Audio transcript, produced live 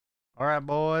All right,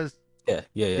 boys. Yeah.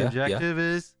 The objective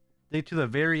is stay to the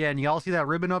very end. Y'all see that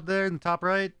ribbon up there in the top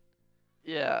right?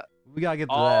 Yeah. We gotta get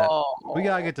to that. We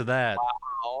gotta get to that.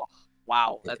 Wow.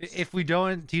 Wow. That's... If we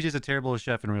don't, TJ's a terrible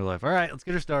chef in real life. All right, let's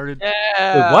get her started.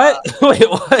 Yeah. Wait, what? Wait,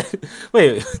 what?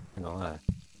 Wait. I'm gonna lie.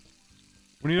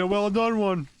 We need a well done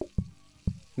one.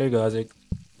 There you go, Isaac.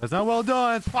 That's not well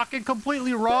done. It's fucking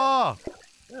completely raw.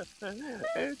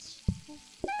 It's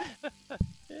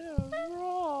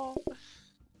raw.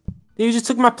 You just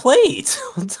took my plate.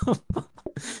 What the fuck?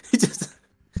 He just...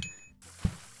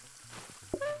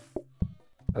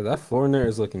 Oh, that floor in there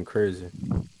is looking crazy.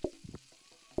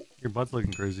 Your butt's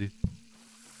looking crazy.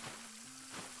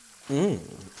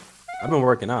 I've been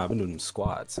working out. I've been doing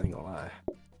squats. I ain't gonna lie.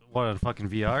 What, a fucking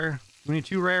VR? We need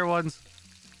 2 rare ones.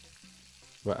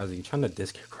 What, are you trying to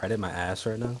discredit my ass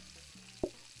right now?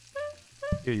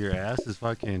 Dude, your ass is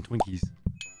fucking Twinkies.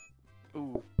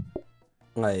 Ooh.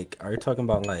 Like, are you talking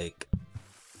about like?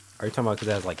 Are you talking about because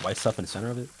it has like white stuff in the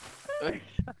center of it?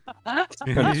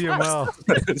 Medium well.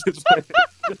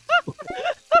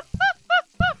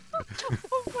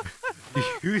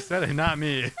 You said it, not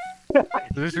me. So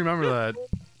just remember that.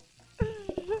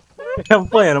 I'm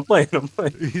playing.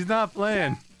 He's not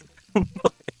playing.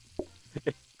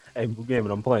 Hey, BLU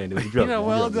Gamers, I'm playing. It was a joke. You know,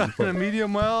 well done, a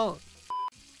medium well.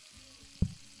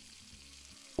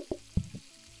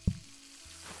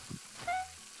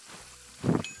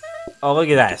 Oh, look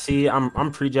at that. See,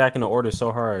 I'm pre-jacking the order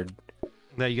so hard.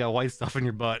 That you got white stuff in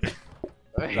your butt.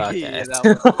 Okay. Yeah,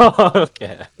 that was...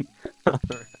 Okay.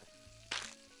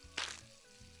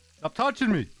 Stop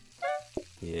touching me.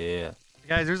 Yeah.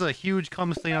 Guys, there's a huge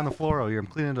cum stain on the floor over here. I'm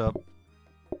cleaning it up.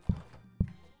 I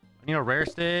need a rare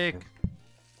steak.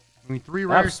 I need 3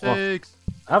 rare steaks.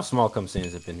 I have small cum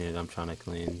stains up in here that I'm trying to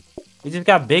clean. It just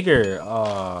got bigger.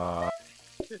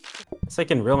 It's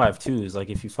like in real life too. It's like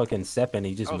if you fucking step in it,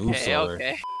 you just move slower.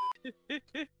 Okay.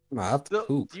 Nah, I have to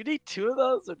poop. Do you need 2 of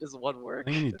those or does one work?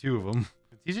 I think you need 2 of them.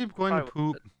 Is TJ going to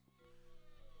poop?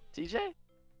 TJ?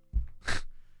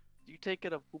 You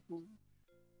taking a poo poo?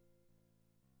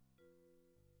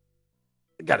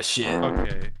 Got a shit.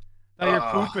 Okay. Now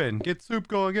you're pooping. Get soup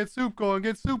going. Get soup going.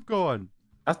 Get soup going.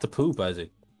 I have to poop,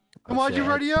 Isaac. Come on, you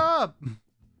ready up?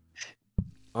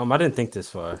 I didn't think this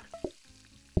far.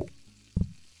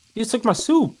 You just took my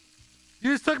soup.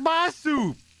 You just took my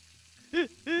soup.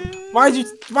 Why'd you?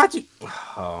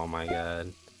 Oh my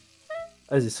god.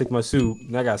 I just took my soup.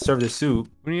 And I gotta serve this soup.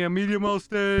 We need a medium well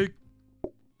steak.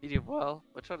 Medium well?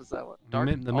 Which one is that one?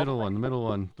 The middle one. The middle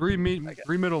one. 3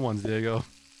 middle ones, Diego.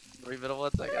 3 middle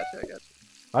ones? I got you.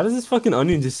 Why does this fucking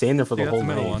onion just stand there for the whole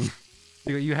middle night? one.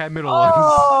 You had middle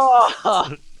Oh!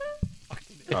 ones.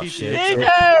 Oh shit.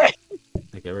 TJ!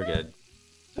 Okay, we're good.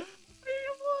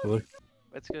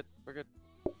 It's good. We're good.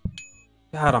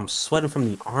 God, I'm sweating from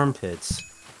the armpits.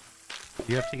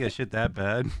 You have to get shit that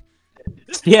bad?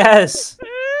 Yes!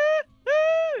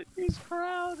 He's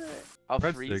crowded. I'll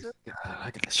Red freeze sticks. it. God,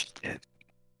 I got shit.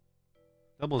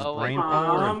 Doubles Oh, brain wait.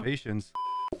 power and patience.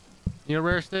 Need a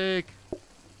rare steak.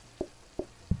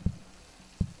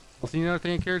 I'll see you another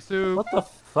thing in carrot soup. What the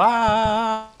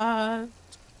fuck?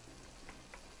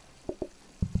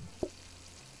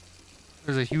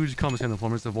 There's a huge cum stain on the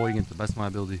floor. I'm just avoiding it to the best of my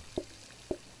ability.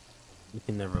 You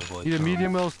can never avoid. Need a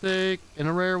medium well steak and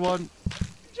a rare one.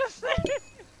 Just say it.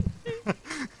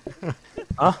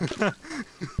 Huh?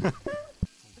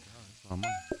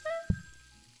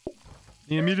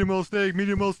 Need a medium well steak.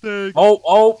 Medium well steak.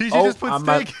 Oh! TJ just put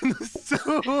steak in the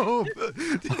soup.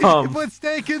 TJ put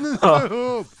steak in the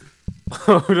soup.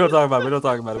 We don't talk about it. We don't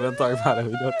talk about it.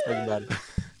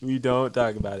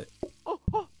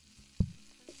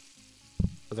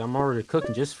 Cause I'm already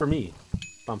cooking just for me.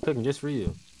 I'm cooking just for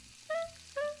you.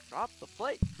 Drop the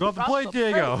plate. Drop the plate,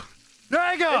 Diego.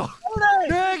 There you go.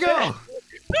 There you go.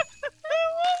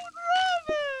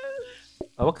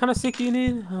 Oh, what kind of steak do you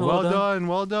need? Oh, Well done.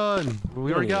 Well done.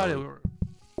 We already got it.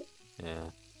 Yeah.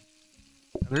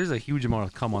 There's a huge amount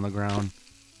of cum on the ground.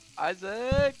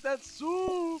 Isaac, that's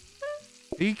soup.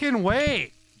 He can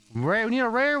wait. We need a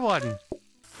rare one.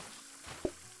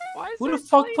 Why is Who there the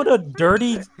fuck plate put in a the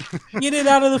dirty? freezer? Get it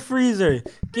out of the freezer.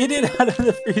 Get it out of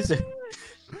the freezer.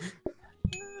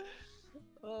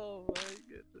 Oh my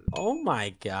goodness. Oh my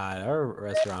god, our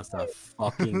restaurant's a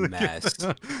fucking mess.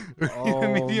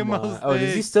 Medium well steak. Oh,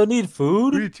 does he still need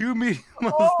food? We need 2 medium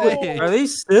well steaks. Are they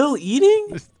still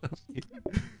eating?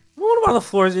 What about the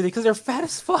floors eating? Because they're fat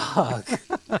as fuck.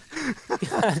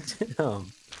 God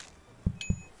damn.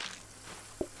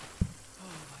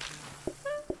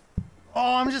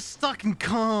 Oh, I'm just stuck in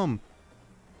cum.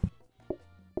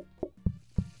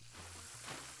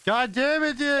 God damn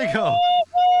it, Diego.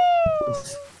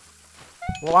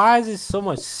 Why is it so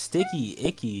much sticky,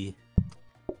 icky?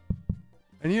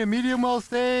 I need a medium well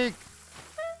steak.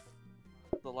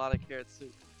 That's a lot of carrot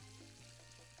soup.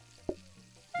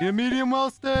 Need a medium well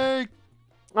steak.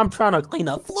 I'm trying to clean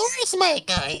up floors, my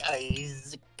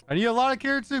guys. I need a lot of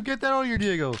carrot soup. Get that out of here,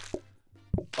 Diego.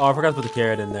 Oh, I forgot to put the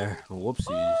carrot in there. Whoopsies.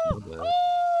 My bad. Oh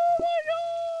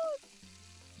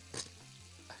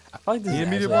I feel like this Need is a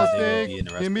medium actually well how they would steak. be in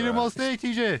the Need a medium well restaurant.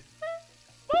 steak, TJ.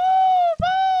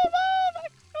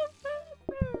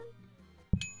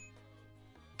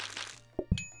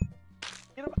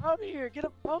 Get him out of here! Get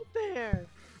him out there!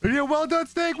 I need a well done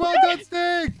steak. Well done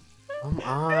steak. I'm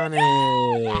on Two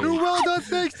it. well done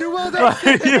steaks. Two well done Why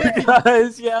are steaks. you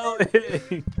guys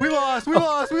yelling? We lost. We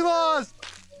lost. We lost.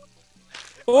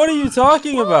 What are you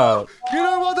talking about? Get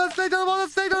another well done steak. Another well done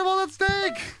steak. Another well done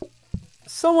steak.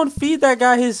 Someone feed that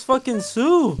guy his fucking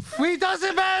soup. We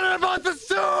doesn't matter about the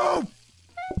soup.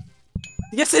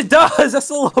 Yes, it does. That's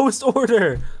the lowest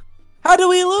order. How do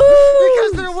we lose?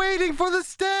 Because they're waiting for the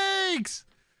steaks.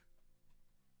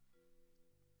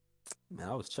 Man,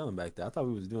 I was chilling back there. I thought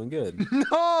we was doing good.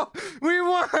 No, we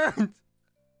weren't.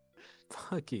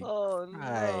 Fucking Oh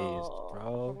Christ, no,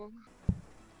 bro.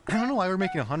 I don't know why we're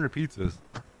making 100 pizzas.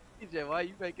 TJ, why are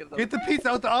you making those? Get the pizza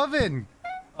out the oven.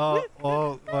 Oh,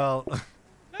 well.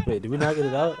 Wait, did we not get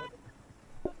it out?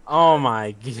 Oh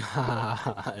my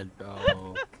god,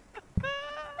 bro.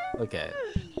 Okay,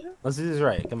 let's do this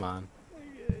right. Come on.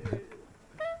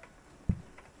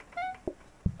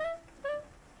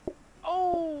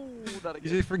 Oh, not You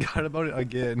again. just forgot about it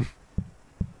again.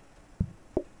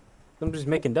 I'm just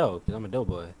making dough because I'm a dough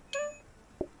boy.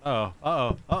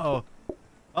 Uh-oh.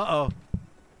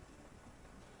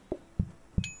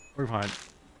 We're fine.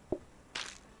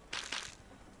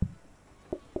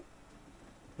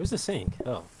 Where's the sink?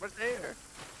 Oh, What's there?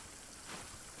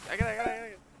 I got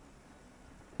it.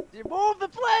 You move the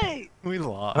plate! We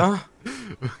lost. huh?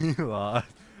 We lost.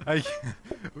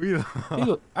 We lost.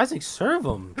 Dude, Isaac, serve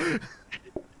him.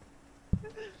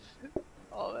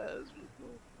 Oh man, that's really cool.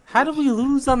 How did we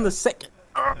lose on the second?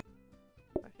 I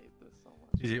hate this so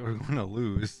much. Gee, we're gonna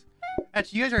lose.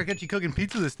 Actually, you guys are actually cooking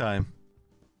pizza this time.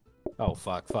 Oh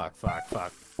fuck.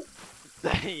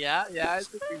 yeah, I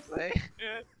think you're saying.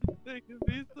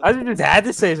 Isaac just had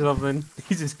to say something.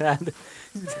 He just had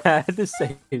to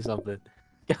say something.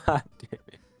 God damn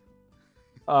it.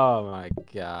 Oh my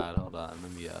god. Hold on.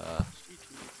 Let me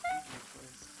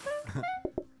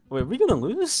Wait, are we gonna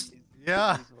lose?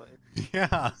 Yeah.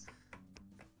 Yeah.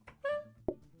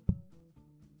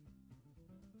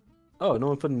 Oh, no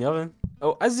one put it in the oven?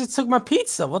 Oh, I just took my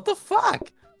pizza. What the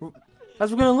fuck?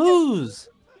 How's we gonna lose?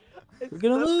 We're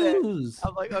gonna lose.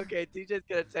 I'm like, okay, TJ's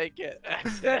gonna take it.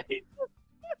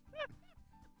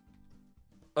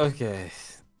 Okay.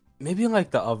 Maybe like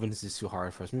the oven is just too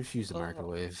hard for us. Maybe we should use the Oh.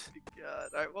 microwave. God.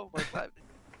 Alright, one more time.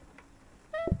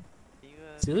 Can you,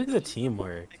 See, look at the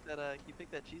teamwork. can you pick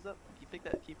that cheese up? Can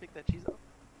you pick that cheese up?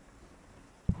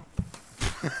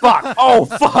 Fuck! Oh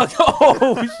fuck!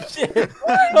 Oh shit!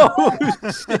 Oh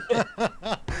shit!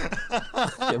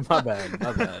 Yeah, my bad.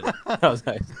 That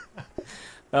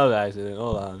was accident.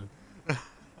 Hold on.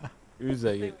 Who's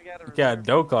that? You got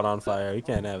dough caught on fire. You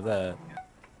can't have that.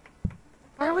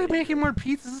 Why are we making more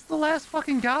pizzas? This is the last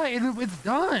fucking guy, and it's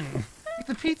done. Like,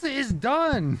 the pizza is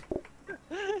done.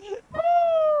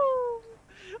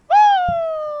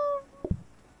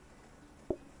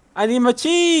 I need my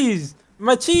cheese.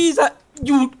 My cheese.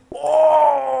 You.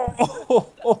 Oh!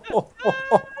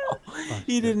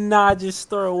 He did not just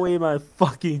throw away my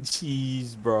fucking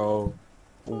cheese, bro.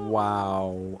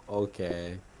 Wow.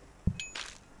 Okay.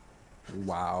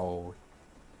 Wow.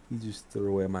 He just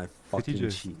threw away my fucking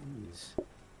TJ. cheese.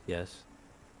 Yes.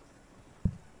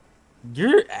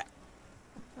 You're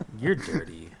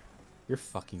dirty. You're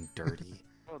fucking dirty.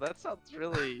 Oh, that sounds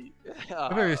really.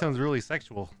 That very sounds really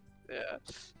sexual. Yeah.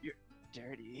 You're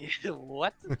dirty.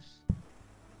 What? Can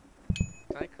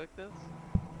I cook this?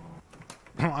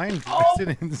 I enjoy Oh!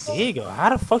 sit-ins. Diego, how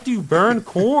the fuck do you burn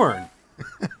corn?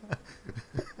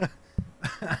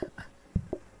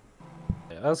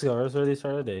 Yeah, let's go. Let's already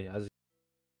start the day. All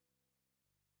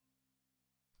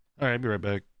right, I'll be right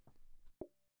back.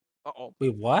 Uh-oh.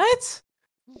 Wait, what?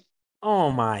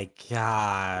 Oh my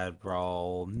god,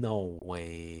 bro. No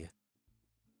way.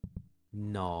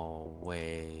 No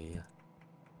way.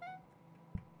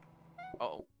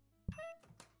 Uh-oh.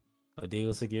 Oh,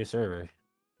 Diego's like your server.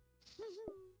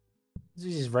 You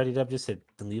just write it up just to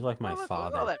leave like my Look at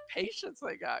father. all that patience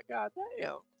I got. God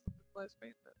damn. Nice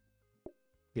paint.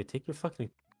 Yeah, take your Put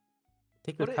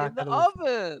it cock in the out of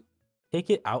oven. take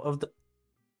it out of the.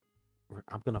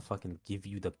 I'm gonna fucking give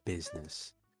you the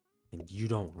business. And you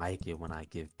don't like it when I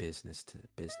give business to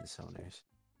business owners.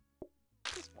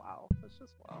 Just wow. That's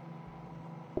just wow.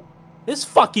 This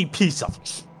fucking piece of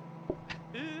Faster!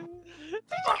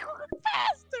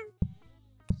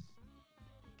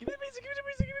 Give me the music, give me the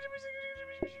music, give me the music, give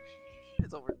me the music.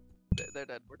 It's over. They're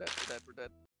dead. We're dead. We're dead. We're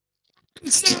dead.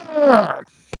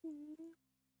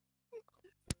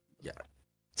 Yeah.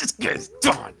 This guy's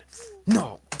done.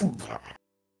 No.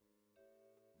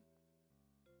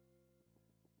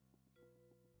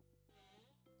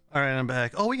 All right, I'm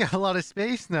back. Oh, we got a lot of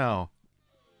space now.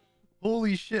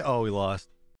 Holy shit! Oh, we lost.